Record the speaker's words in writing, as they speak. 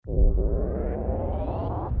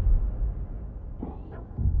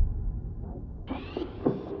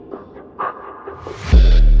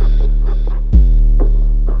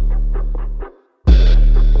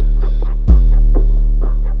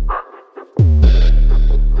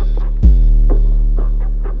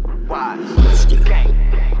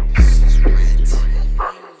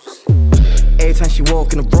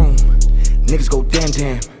walk in the room, niggas go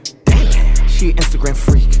damn. She an Instagram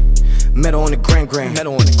freak, met her on the gram.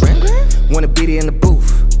 Wanna beat it in the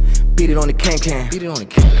booth, beat it on the can.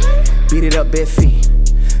 Beat it up bare feet,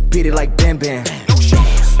 beat it like bam. Bam.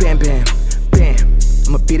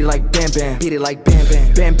 I'ma beat it like bam. Beat it like bam.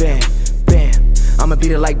 I'ma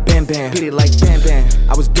beat it like bam. Beat it like bam.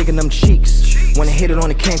 I was digging them cheeks, wanna hit it on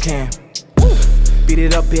the can. Beat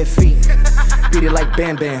it up bare feet, beat it like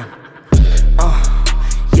bam.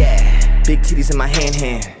 Yeah, big titties in my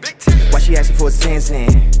hand. Why she asking for a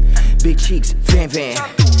Zan? Big cheeks, van.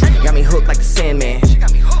 Got me hooked like the Sandman.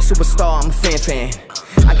 Superstar, I'm a fan.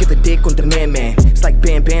 I get the dick on demand, man. It's like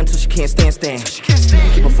bam till she can't stand.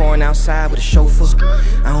 Keep her foreign outside with a chauffeur.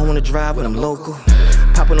 I don't wanna drive when I'm local.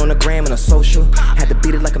 Popping on the gram and a social. Had to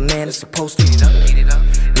beat it like a man is supposed to.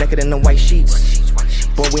 Naked in the white sheets.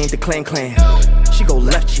 Boy, we ain't the clan. She go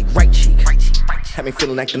left cheek, right cheek. Had me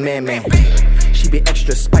feeling like the man. She be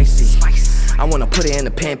extra spicy. I wanna put her in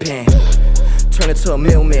the pan. Turn it to a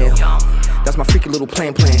meal. That's my freaky little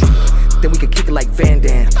plan. Then we could kick it like Van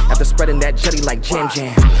Damme. After spreading that jelly like jam.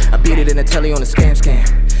 I beat it in the telly on the scam.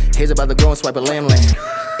 HAZE about to go and swipe a lamb.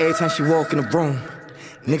 Every time she walk in the room,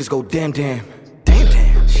 niggas go damn.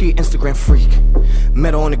 She an Instagram freak,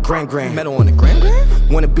 met her on the gram.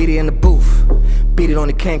 Wanna beat it in the booth, beat it on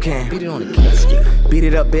the can. Beat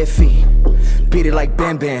it up bare feet, beat it like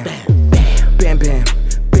bam. Bam.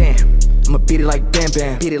 I'ma beat it like bam.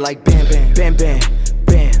 Beat it like bam.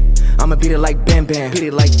 I'ma beat it like bam. Beat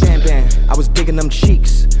it like bam. I was digging them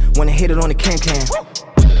cheeks, wanna hit it on the can.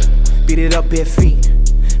 Beat it up bare feet,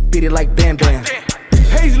 beat it like bam.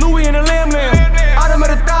 HAZE, LUI, and the lamb. I done met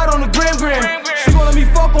a thought on the gram. She gon' let me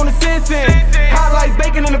fuck on the sand. Hot like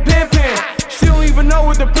bacon in the pan. She don't even know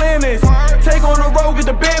what the plan is. Take on the road, get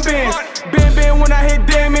the bands. Bam when I hit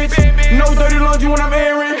damage. No dirty laundry when I'm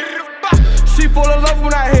airing. She full of love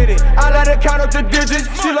when I hit it. I let her count up the digits.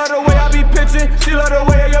 She love the way I be pitching. She love the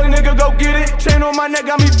way a young nigga go get it. Chain on my neck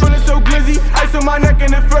got me feeling so glizzy. Ice on my neck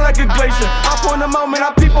and it feel like a glacier. I point the moment,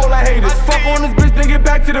 I peep all I haters. Fuck on this bitch, then get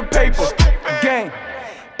back to the paper. Gang.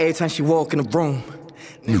 Every time she walk in the room,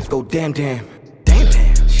 niggas go damn.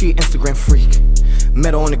 She an Instagram freak,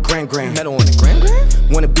 met her on the gram.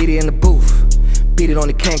 Wanna beat it in the booth, beat it on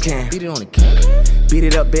the can. Beat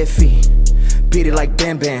it up bare feet, beat it like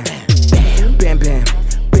bam. Bam.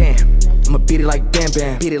 I'ma beat it like bam.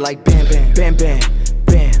 Beat it like bam.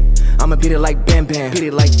 I'ma beat it like bam. Beat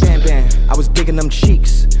it like bam. I was digging them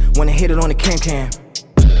cheeks, wanna hit it on the can.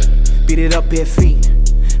 Beat it up bare feet,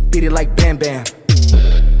 beat it like bam.